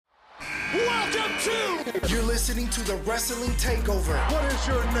You're listening to the Wrestling Takeover. What is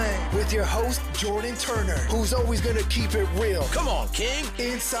your name? With your host, Jordan Turner, who's always going to keep it real. Come on, King.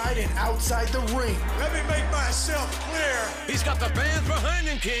 Inside and outside the ring. Let me make myself clear. He's got the fans behind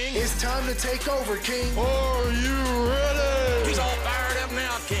him, King. It's time to take over, King. Are you ready? He's all fired up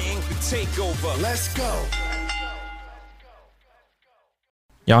now, King. The takeover. Let's go.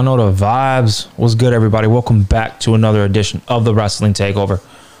 Y'all know the vibes. What's good, everybody? Welcome back to another edition of the Wrestling Takeover,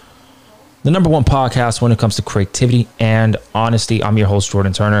 the number one podcast when it comes to creativity and honesty. I'm your host,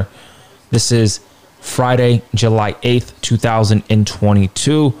 Jordan Turner. This is Friday, July 8th,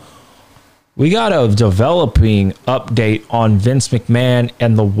 2022. We got a developing update on Vince McMahon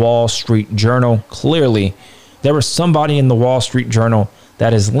and the Wall Street Journal. Clearly, there was somebody in the Wall Street Journal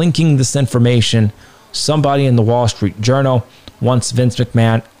that is linking this information. Somebody in the Wall Street Journal wants Vince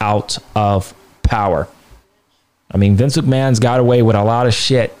McMahon out of power. I mean, Vince McMahon's got away with a lot of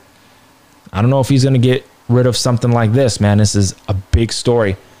shit. I don't know if he's going to get rid of something like this, man. This is a big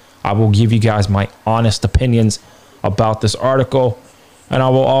story. I will give you guys my honest opinions about this article, and I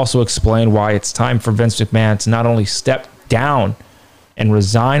will also explain why it's time for Vince McMahon to not only step down and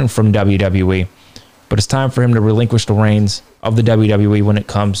resign from WWE, but it's time for him to relinquish the reins of the WWE when it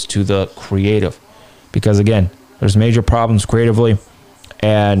comes to the creative. Because again, there's major problems creatively,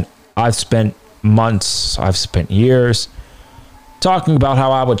 and I've spent months, I've spent years talking about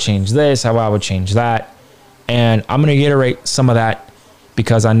how I would change this, how I would change that, and I'm going to reiterate some of that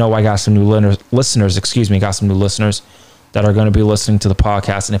because I know I got some new listeners that are going to be listening to the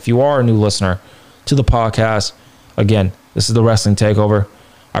podcast. And if you are a new listener to the podcast, again, this is the Wrestling Takeover.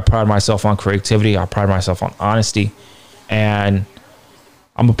 I pride myself on creativity. I pride myself on honesty, and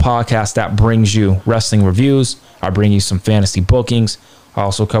I'm a podcast that brings you wrestling reviews. I bring you some fantasy bookings. I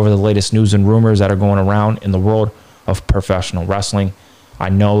also cover the latest news and rumors that are going around in the world of professional wrestling. I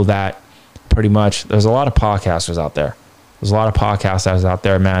know that pretty much there's a lot of podcasters out there. There's a lot of podcasters out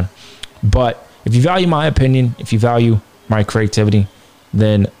there, man. But if you value my opinion, if you value my creativity,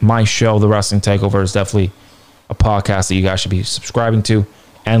 then my show, The Wrestling Takeover, is definitely a podcast that you guys should be subscribing to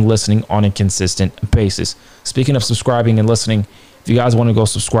and listening on a consistent basis. Speaking of subscribing and listening, if you guys want to go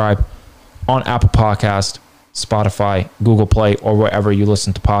subscribe on Apple Podcast, Spotify, Google Play, or wherever you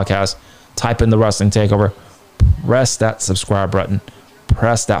listen to podcasts, type in The Wrestling Takeover, press that subscribe button,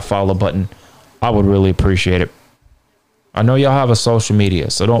 press that follow button. I would really appreciate it. I know y'all have a social media,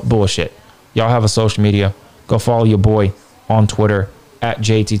 so don't bullshit. Y'all have a social media. Go follow your boy on Twitter at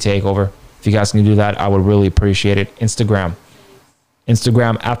JT Takeover. If you guys can do that, I would really appreciate it. Instagram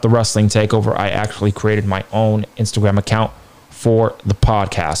at The Wrestling Takeover. I actually created my own Instagram account for the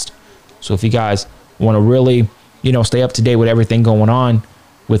podcast. So if you guys want to really, stay up to date with everything going on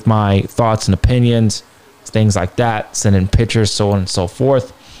with my thoughts and opinions, things like that, send in pictures, so on and so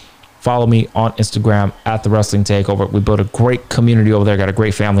forth, follow me on Instagram at The Wrestling Takeover. We built a great community over there, got a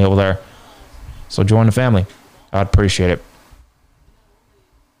great family over there. So join the family. I'd appreciate it.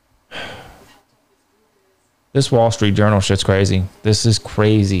 This Wall Street Journal shit's crazy. This is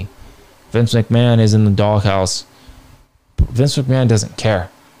crazy. Vince McMahon is in the doghouse. Vince McMahon doesn't care.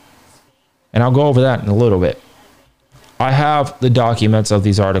 And I'll go over that in a little bit. I have the documents of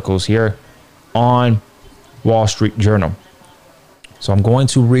these articles here on Wall Street Journal. So I'm going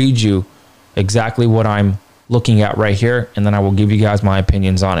to read you exactly what I'm looking at right here, and then I will give you guys my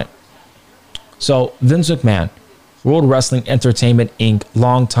opinions on it. So Vince McMahon, World Wrestling Entertainment Inc.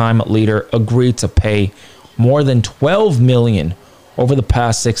 longtime leader, agreed to pay more than $12 million over the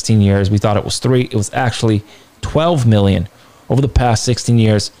past 16 years. We thought it was $3 million. It was actually $12 million over the past 16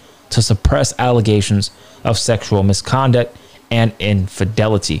 years to suppress allegations of sexual misconduct and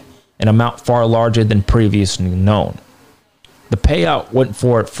infidelity, an amount far larger than previously known. The payout went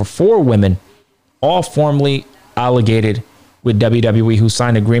for four women, all formerly allegated with WWE, who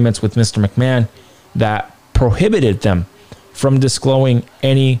signed agreements with Mr. McMahon that prohibited them from disclosing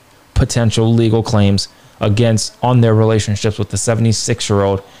any potential legal claims on their relationships with the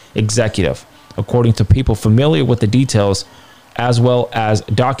 76-year-old executive, according to people familiar with the details, as well as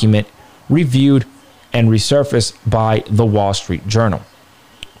document reviewed and resurfaced by the Wall Street Journal.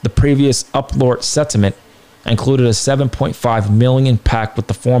 The previous upload settlement included a $7.5 million pact with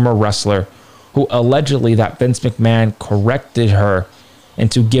the former wrestler, who allegedly that Vince McMahon corrected her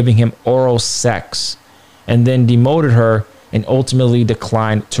into giving him oral sex and then demoted her and ultimately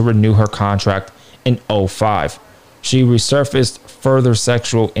declined to renew her contract in 2005. She resurfaced further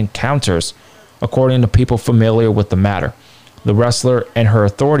sexual encounters, according to people familiar with the matter. The wrestler and her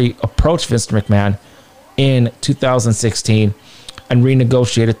authority approached Vince McMahon in 2016 and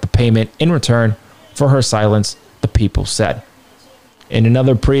renegotiated the payment in return for her silence, the people said. In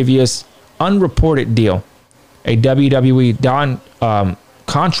another previous unreported deal. A WWE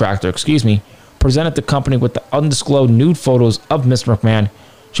contractor, presented the company with the undisclosed nude photos of Ms. McMahon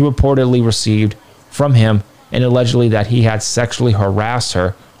she reportedly received from him, and allegedly that he had sexually harassed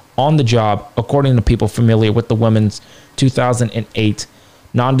her on the job, according to people familiar with the women's 2008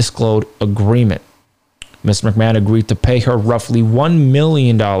 non-disclosed agreement. Ms. McMahon agreed to pay her roughly $1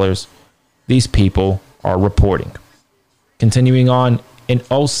 million, these people are reporting. Continuing on, an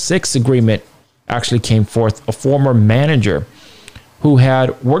 2006 agreement actually came forth. A former manager who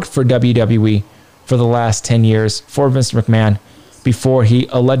had worked for WWE for the last 10 years for Vince McMahon before he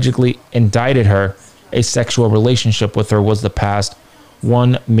allegedly indicted her, a sexual relationship with her was the past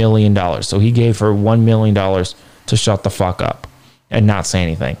 $1 million. So he gave her $1 million to shut the fuck up and not say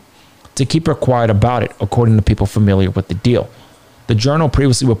anything, to keep her quiet about it, according to people familiar with the deal. The Journal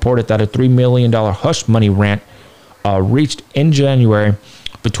previously reported that a $3 million hush money rant reached in January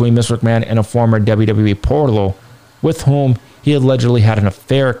between Ms. McMahon and a former WWE portal with whom he allegedly had an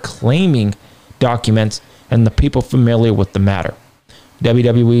affair, claiming documents and the people familiar with the matter.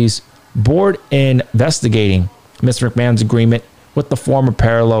 WWE's board investigating Ms. McMahon's agreement with the former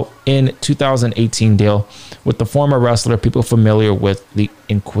parallel in 2018 deal with the former wrestler. People familiar with the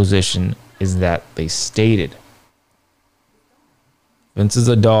Inquisition is that they stated, Vince is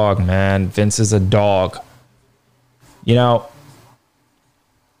a dog, man. Vince is a dog. You know,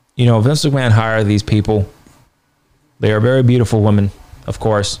 Vince McMahon hired these people. They are very beautiful women, of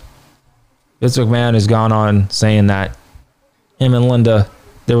course. Vince McMahon has gone on saying that him and Linda,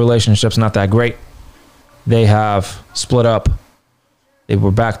 their relationship's not that great. They have split up. They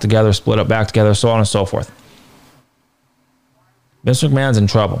were back together, split up, back together, so on and so forth. Vince McMahon's in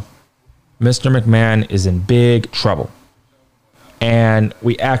trouble. Mr. McMahon is in big trouble. And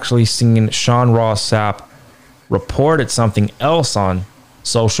we actually seen Sean Ross Sapp reported something else on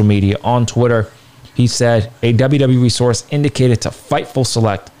social media, on Twitter. He said a WWE source indicated to Fightful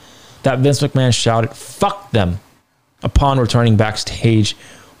Select that Vince McMahon shouted, "Fuck them," upon returning backstage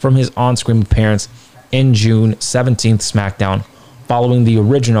from his on-screen appearance in June 17th SmackDown, following the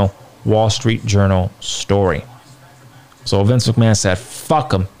original Wall Street Journal story. So Vince McMahon said,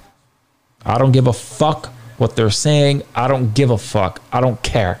 "Fuck them. I don't give a fuck what they're saying. I don't give a fuck. I don't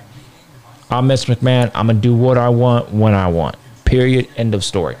care. I'm Vince McMahon. I'm going to do what I want when I want. Period. End of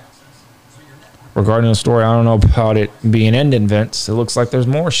story." Regarding the story, I don't know about it being ended, Vince. It looks like there's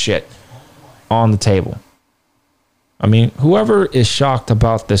more shit on the table. I mean, whoever is shocked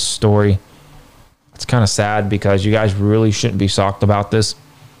about this story, it's kind of sad because you guys really shouldn't be shocked about this.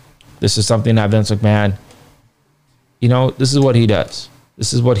 This is something that Vince McMahon, this is what he does.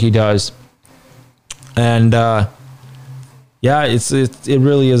 This is what he does. And, it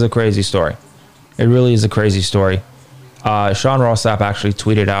really is a crazy story. It really is a crazy story. Sean Ross Sapp actually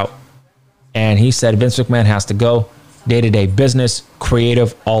tweeted out, and he said Vince McMahon has to go. Day-to-day business,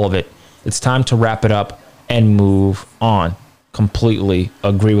 creative, all of it. It's time to wrap it up and move on. Completely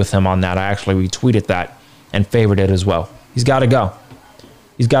agree with him on that. I actually retweeted that and favored it as well. He's got to go.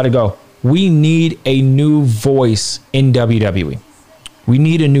 He's got to go. We need a new voice in WWE. We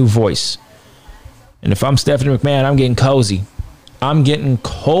need a new voice. And if I'm Stephanie McMahon, I'm getting cozy. I'm getting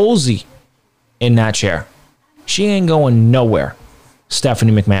cozy in that chair. She ain't going nowhere,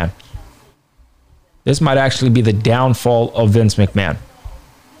 Stephanie McMahon. This might actually be the downfall of Vince McMahon.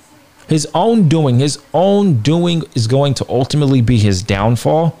 His own doing is going to ultimately be his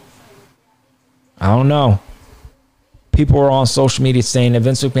downfall. I don't know. People are on social media saying that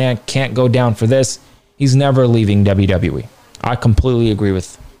Vince McMahon can't go down for this. He's never leaving WWE. I completely agree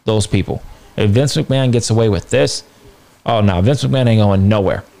with those people. If Vince McMahon gets away with this, oh no, Vince McMahon ain't going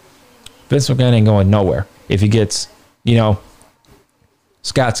nowhere. Vince McMahon ain't going nowhere if he gets,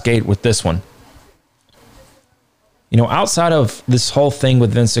 Scott's-Gate with this one. Outside of this whole thing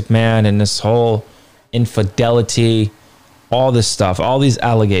with Vince McMahon and this whole infidelity, all this stuff, all these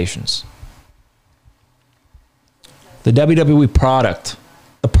allegations, the WWE product,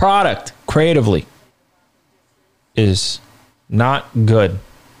 creatively is not good.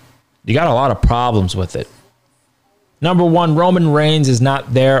 You got a lot of problems with it. Number one, Roman Reigns is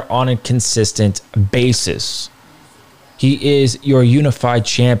not there on a consistent basis. He is your unified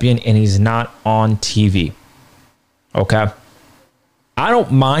champion and he's not on TV. Okay? I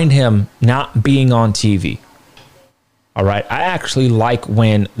don't mind him not being on TV. All right? I actually like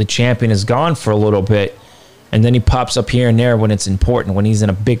when the champion is gone for a little bit and then he pops up here and there when it's important, when he's in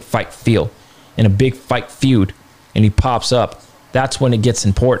a big fight field, in a big fight feud, and he pops up. That's when it gets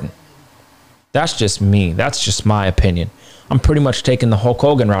important. That's just me. That's just my opinion. I'm pretty much taking the Hulk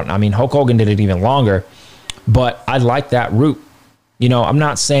Hogan route. I mean, Hulk Hogan did it even longer, but I like that route. You know, I'm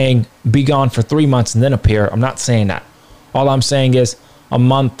not saying be gone for 3 months and then appear. I'm not saying that. All I'm saying is a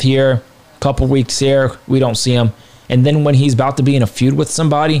month here, couple weeks here, we don't see him. And then when he's about to be in a feud with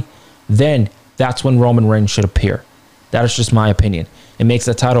somebody, then that's when Roman Reigns should appear. That is just my opinion. It makes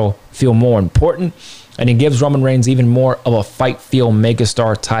the title feel more important, and it gives Roman Reigns even more of a fight feel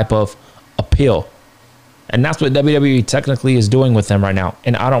megastar type of appeal. And that's what WWE technically is doing with him right now,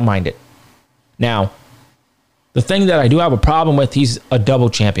 and I don't mind it. Now, the thing that I do have a problem with, he's a double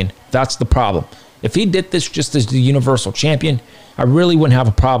champion. That's the problem. If he did this just as the Universal Champion, I really wouldn't have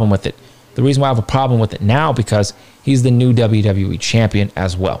a problem with it. The reason why I have a problem with it now, because he's the new WWE Champion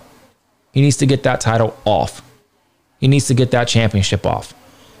as well. He needs to get that title off. He needs to get that championship off.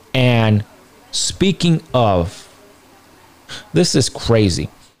 And speaking of, this is crazy.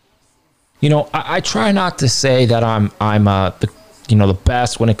 You know, I try not to say that I'm the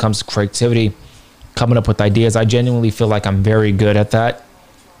best when it comes to creativity, coming up with ideas. I genuinely feel like I'm very good at that.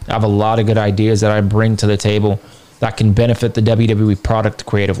 I have a lot of good ideas that I bring to the table that can benefit the WWE product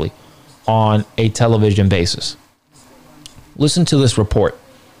creatively on a television basis. Listen to this report.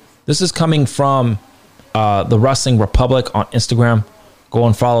 This is coming from the Wrestling Republic on Instagram. Go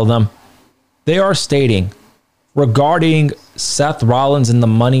and follow them. They are stating regarding Seth Rollins and the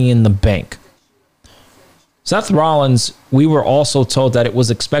Money in the Bank. Seth Rollins, we were also told that it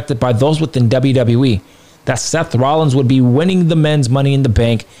was expected by those within WWE that Seth Rollins would be winning the men's Money in the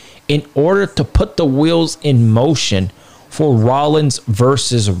Bank in order to put the wheels in motion for Rollins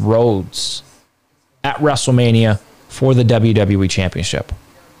versus Rhodes at WrestleMania for the WWE Championship.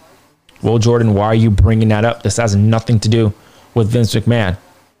 Well, Jordan, why are you bringing that up? This has nothing to do with Vince McMahon.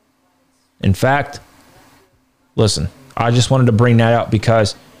 In fact, listen, I just wanted to bring that up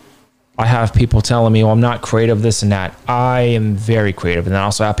because I have people telling me, well, I'm not creative, this and that. I am very creative. And I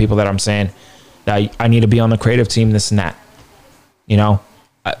also have people that I'm saying that I need to be on the creative team, this and that. You know,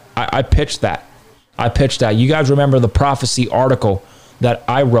 I pitched that. You guys remember the prophecy article that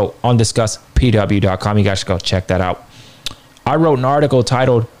I wrote on DiscussPW.com. You guys should go check that out. I wrote an article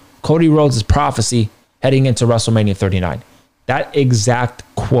titled Cody Rhodes' Prophecy Heading into WrestleMania 39. That exact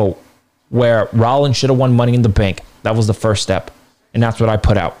quote where Rollins should have won Money in the Bank. That was the first step. And that's what I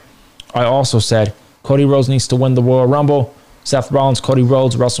put out. I also said Cody Rhodes needs to win the Royal Rumble. Seth Rollins, Cody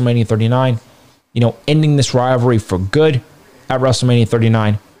Rhodes, WrestleMania 39. You know, ending this rivalry for good at WrestleMania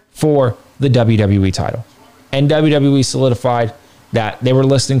 39 for the WWE title. And WWE solidified that they were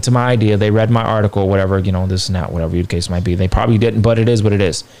listening to my idea. They read my article, whatever, you know, this and that, whatever the case might be. They probably didn't, but it is what it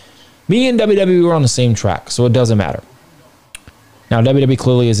is. Me and WWE were on the same track, so it doesn't matter. Now, WWE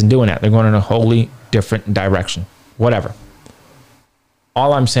clearly isn't doing that. They're going in a wholly different direction. Whatever.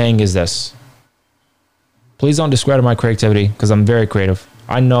 All I'm saying is this. Please don't discredit my creativity because I'm very creative.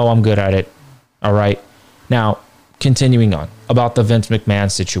 I know I'm good at it. All right. Now, continuing on about the Vince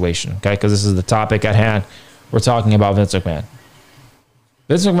McMahon situation, okay? Because this is the topic at hand. We're talking about Vince McMahon.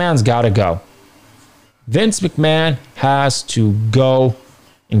 Vince McMahon's got to go. Vince McMahon has to go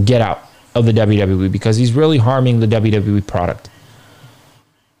and get out of the WWE because he's really harming the WWE product.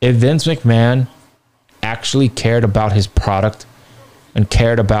 If Vince McMahon actually cared about his product and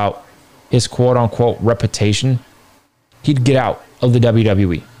cared about his quote-unquote reputation, he'd get out of the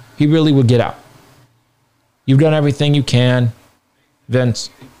WWE. He really would get out. You've done everything you can, Vince,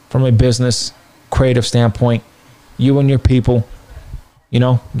 from a business, creative standpoint. You and your people, you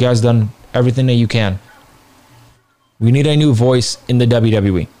know, you guys done everything that you can. We need a new voice in the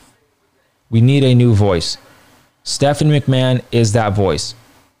WWE. We need a new voice. Stephanie McMahon is that voice.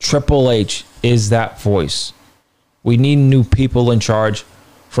 Triple H is that voice. We need new people in charge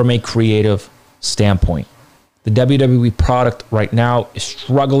from a creative standpoint. The WWE product right now is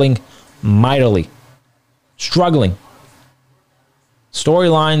struggling mightily. Struggling.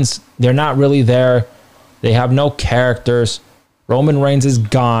 Storylines, they're not really there. They have no characters. Roman Reigns is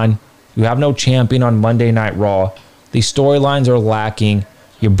gone. You have no champion on Monday Night Raw. These storylines are lacking.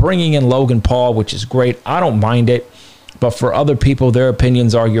 You're bringing in Logan Paul, which is great. I don't mind it. But for other people, their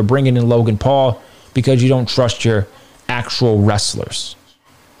opinions are you're bringing in Logan Paul because you don't trust your actual wrestlers.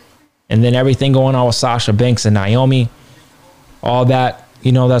 And then everything going on with Sasha Banks and Naomi, all that,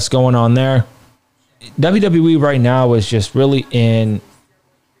 you know, that's going on there. WWE right now is just really in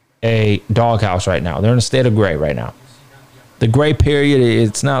a doghouse right now. They're in a state of gray right now. The gray period,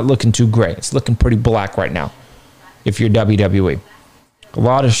 it's not looking too gray. It's looking pretty black right now if you're WWE. A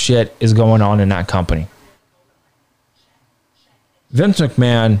lot of shit is going on in that company. Vince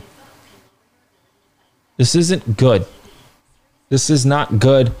McMahon, this isn't good. This is not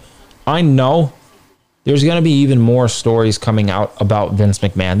good. I know there's going to be even more stories coming out about Vince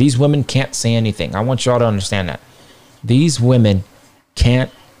McMahon. These women can't say anything. I want y'all to understand that. These women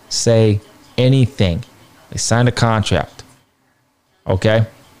can't say anything. They signed a contract. Okay?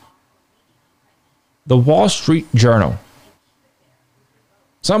 The Wall Street Journal.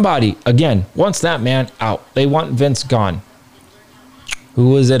 Somebody, again, wants that man out. They want Vince gone.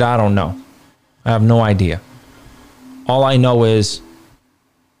 Who is it? I don't know. I have no idea. All I know is,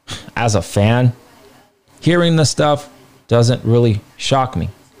 as a fan, hearing this stuff doesn't really shock me.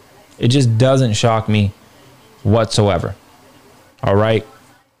 It just doesn't shock me whatsoever. All right?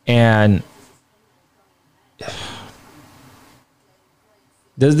 And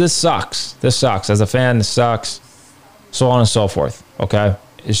this sucks. This sucks. As a fan, this sucks. So on and so forth. Okay?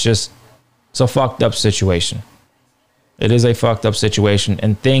 It's a fucked up situation. It is a fucked up situation.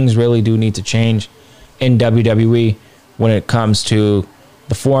 And things really do need to change in WWE when it comes to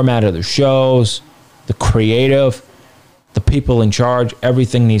the format of the shows, the creative, the people in charge.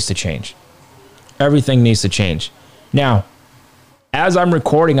 Everything needs to change. Everything needs to change. Now, as I'm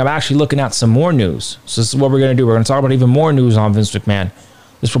recording, I'm actually looking at some more news. So this is what we're going to do. We're going to talk about even more news on Vince McMahon.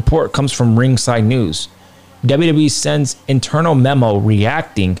 This report comes from Ringside News. WWE sends internal memo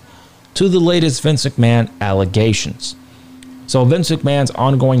reacting to the latest Vince McMahon allegations. So Vince McMahon's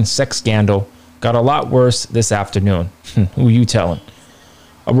ongoing sex scandal got a lot worse this afternoon. Who you telling?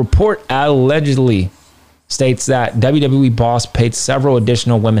 A report allegedly states that WWE boss paid several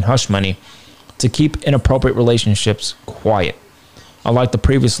additional women hush money to keep inappropriate relationships quiet. Unlike the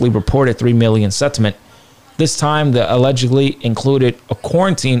previously reported $3 million settlement, this time the allegedly included a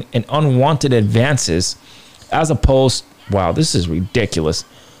quarantine and unwanted advances as opposed, wow, this is ridiculous,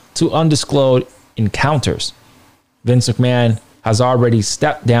 to undisclosed encounters. Vince McMahon has already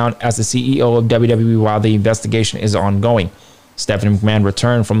stepped down as the CEO of WWE while the investigation is ongoing. Stephanie McMahon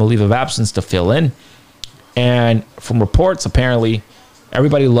returned from a leave of absence to fill in. And from reports, apparently,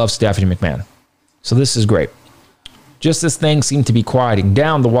 everybody loves Stephanie McMahon. So this is great. Just as things seem to be quieting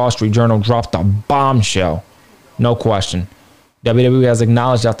down, the Wall Street Journal dropped a bombshell. No question. WWE has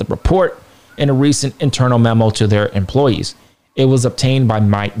acknowledged that the report in a recent internal memo to their employees. It was obtained by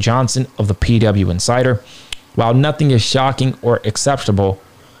Mike Johnson of the PW Insider. While nothing is shocking or exceptional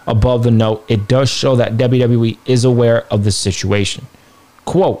above the note, it does show that WWE is aware of the situation.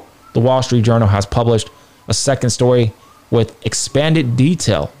 Quote, the Wall Street Journal has published a second story with expanded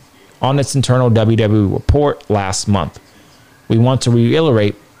detail on its internal WWE report last month. We want to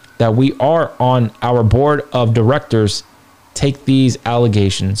reiterate that we are on our board of directors take these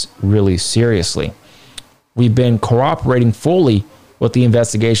allegations really seriously. We've been cooperating fully with the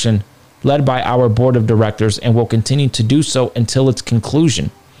investigation led by our board of directors and will continue to do so until its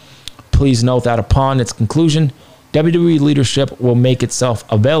conclusion. Please note that upon its conclusion, WWE leadership will make itself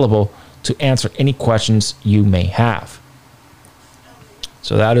available to answer any questions you may have.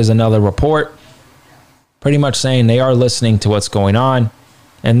 So that is another report pretty much saying they are listening to what's going on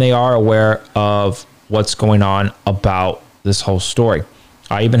and they are aware of what's going on about this whole story.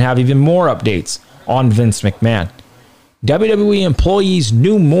 I even have more updates on Vince McMahon. WWE employees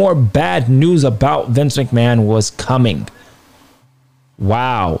knew more bad news about Vince McMahon was coming.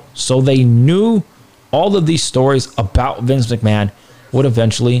 Wow. So they knew all of these stories about Vince McMahon would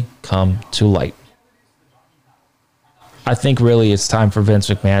eventually come to light. I think really it's time for Vince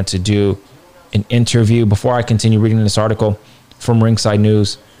McMahon to do an interview. Before I continue reading this article from Ringside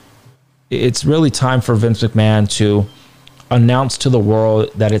News, it's really time for Vince McMahon to announce to the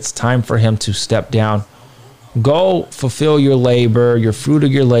world that it's time for him to step down. Go fulfill your labor, your fruit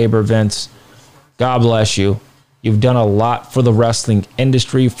of your labor, Vince. God bless you. You've done a lot for the wrestling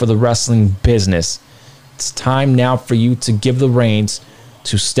industry, for the wrestling business. It's time now for you to give the reins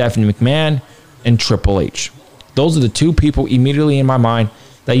to Stephanie McMahon and Triple H. Those are the two people immediately in my mind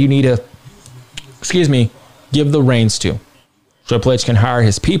that you need to, give the reins to. Triple H can hire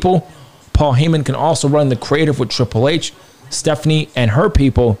his people. Paul Heyman can also run the creative with Triple H. Stephanie and her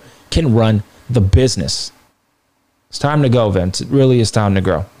people can run the business. It's time to go, Vince. It really is time to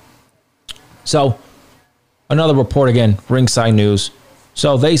go. So, another report again, Ringside News.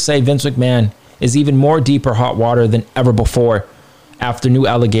 So they say Vince McMahon is even more deeper hot water than ever before after new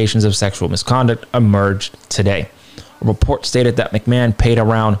allegations of sexual misconduct emerged today. A report stated that McMahon paid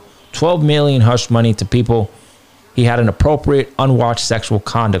around $12 million hush money to people he had an appropriate, unwatched sexual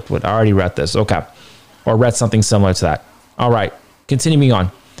conduct with. I already read this. Okay. Or read something similar to that. All right. Continuing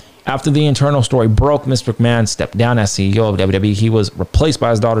on. After the internal story broke, Mr. McMahon stepped down as CEO of WWE. He was replaced by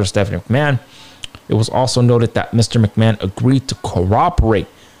his daughter, Stephanie McMahon. It was also noted that Mr. McMahon agreed to cooperate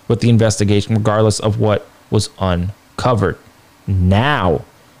with the investigation regardless of what was uncovered. Now,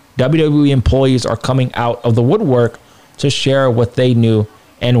 WWE employees are coming out of the woodwork to share what they knew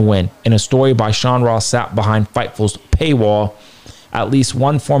and when. In a story by Sean Ross Sapp behind Fightful's paywall, At least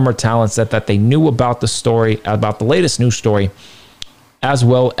one former talent said that they knew about the story, about the latest news story, as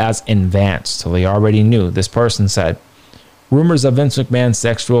well as in advance. So they already knew. This person said, rumors of Vince McMahon's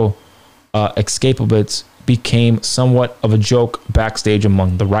sexual escapades became somewhat of a joke backstage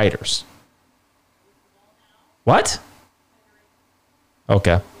among the writers. What?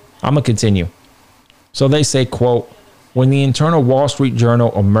 Okay, I'm going to continue. So they say, quote, when the internal Wall Street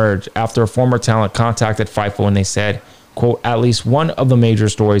Journal emerged after a former talent contacted Fightful and they said, quote, at least one of the major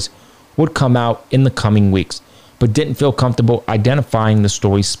stories would come out in the coming weeks, but didn't feel comfortable identifying the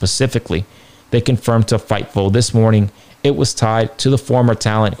story specifically. They confirmed to Fightful this morning it was tied to the former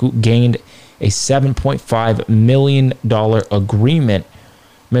talent who gained a $7.5 million agreement.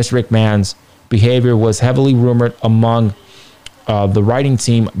 Mr. McMahon's behavior was heavily rumored among the writing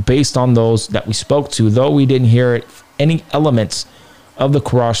team based on those that we spoke to, though we didn't hear any elements of the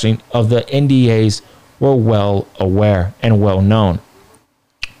crossing of the NDAs were well aware and well known.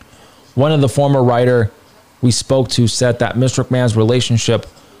 One of the former writer we spoke to said that Mr. McMahon's relationship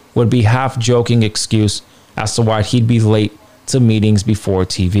would be half joking excuse as to why he'd be late to meetings before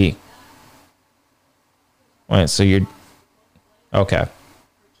TV. All right, so you're okay.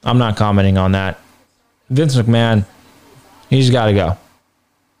 I'm not commenting on that. Vince McMahon, he's got to go.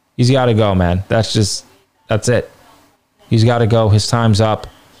 He's got to go, man. That's it. He's got to go. His time's up.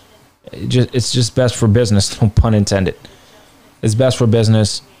 It's just best for business, no pun intended. It's best for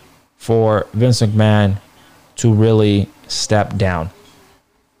business for Vince McMahon to really step down.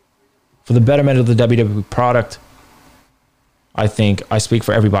 For the betterment of the WWE product, I think I speak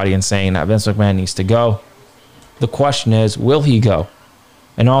for everybody in saying that Vince McMahon needs to go. The question is, will he go?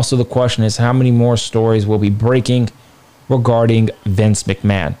 And also the question is, how many more stories will be breaking regarding Vince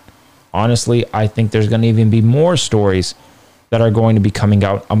McMahon? Honestly, I think there's going to even be more stories that are going to be coming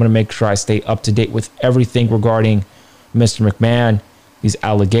out. I'm going to make sure I stay up to date with everything regarding Mr. McMahon, these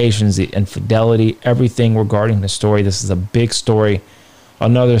allegations, the infidelity, everything regarding the story. This is a big story.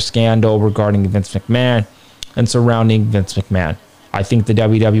 Another scandal regarding Vince McMahon and surrounding Vince McMahon. I think the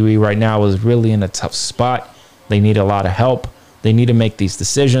WWE right now is really in a tough spot. They need a lot of help. They need to make these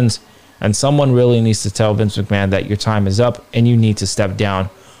decisions. And someone really needs to tell Vince McMahon that your time is up and you need to step down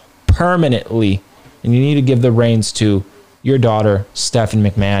permanently. And you need to give the reins to your daughter, Stephanie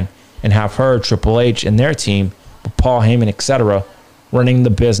McMahon, and have her, Triple H, and their team, Paul Heyman, etc., running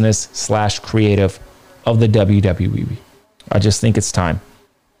the business / creative of the WWE. I just think it's time.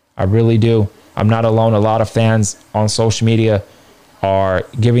 I really do. I'm not alone. A lot of fans on social media are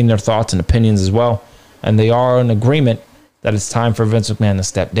giving their thoughts and opinions as well. And they are in agreement that it's time for Vince McMahon to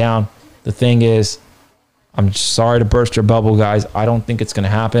step down. The thing is, I'm sorry to burst your bubble, guys. I don't think it's going to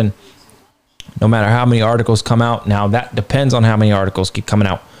happen. No matter how many articles come out. Now, that depends on how many articles keep coming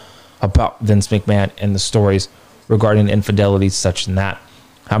out about Vince McMahon and the stories regarding infidelities such and that.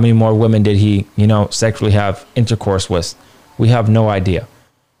 How many more women did he, sexually have intercourse with? We have no idea.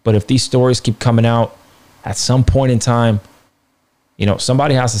 But if these stories keep coming out, at some point in time,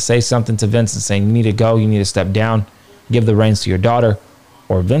 somebody has to say something to Vince and saying, you need to go, you need to step down, give the reins to your daughter,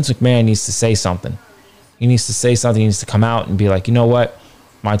 or Vince McMahon needs to say something. He needs to say something. He needs to come out and be like, you know what?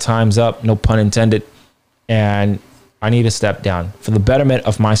 My time's up, no pun intended, and I need to step down for the betterment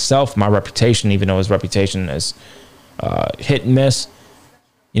of myself, my reputation, even though his reputation is hit and miss,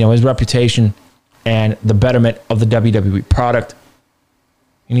 his reputation and the betterment of the WWE product.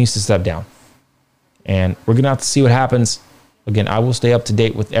 He needs to step down. And we're going to have to see what happens. Again, I will stay up to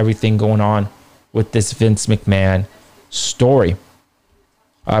date with everything going on with this Vince McMahon story.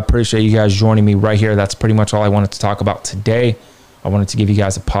 I appreciate you guys joining me right here. That's pretty much all I wanted to talk about today. I wanted to give you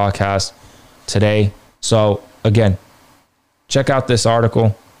guys a podcast today. So again, check out this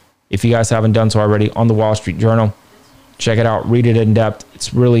article. If you guys haven't done so already, on the Wall Street Journal, check it out, read it in depth.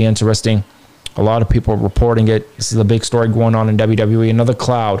 It's really interesting. A lot of people are reporting it. This is a big story going on in WWE. Another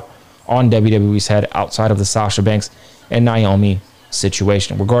cloud on WWE's head outside of the Sasha Banks and Naomi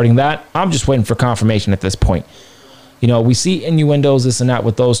situation. Regarding that, I'm just waiting for confirmation at this point. We see innuendos, this and that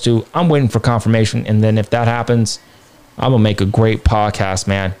with those two. I'm waiting for confirmation. And then if that happens, I'm going to make a great podcast,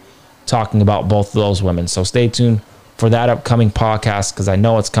 man, talking about both of those women. So stay tuned for that upcoming podcast because I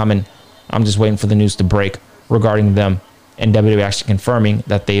know it's coming. I'm just waiting for the news to break regarding them and WWE actually confirming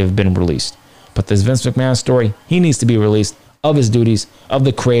that they have been released. But this Vince McMahon story, he needs to be released of his duties, of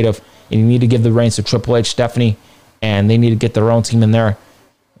the creative, and you need to give the reins to Triple H, Stephanie, and they need to get their own team in there.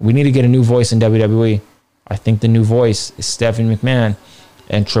 We need to get a new voice in WWE. I think the new voice is Stephanie McMahon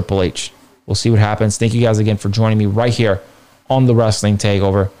and Triple H. We'll see what happens. Thank you guys again for joining me right here on the Wrestling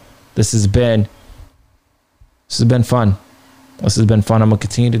Takeover. This has been fun. I'm going to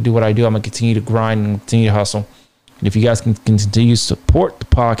continue to do what I do. I'm going to continue to grind and continue to hustle And if you guys can continue to support the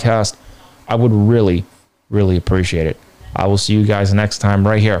podcast, I would really, really appreciate it. I will see you guys next time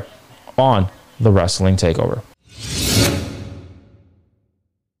right here on the Wrestling Takeover.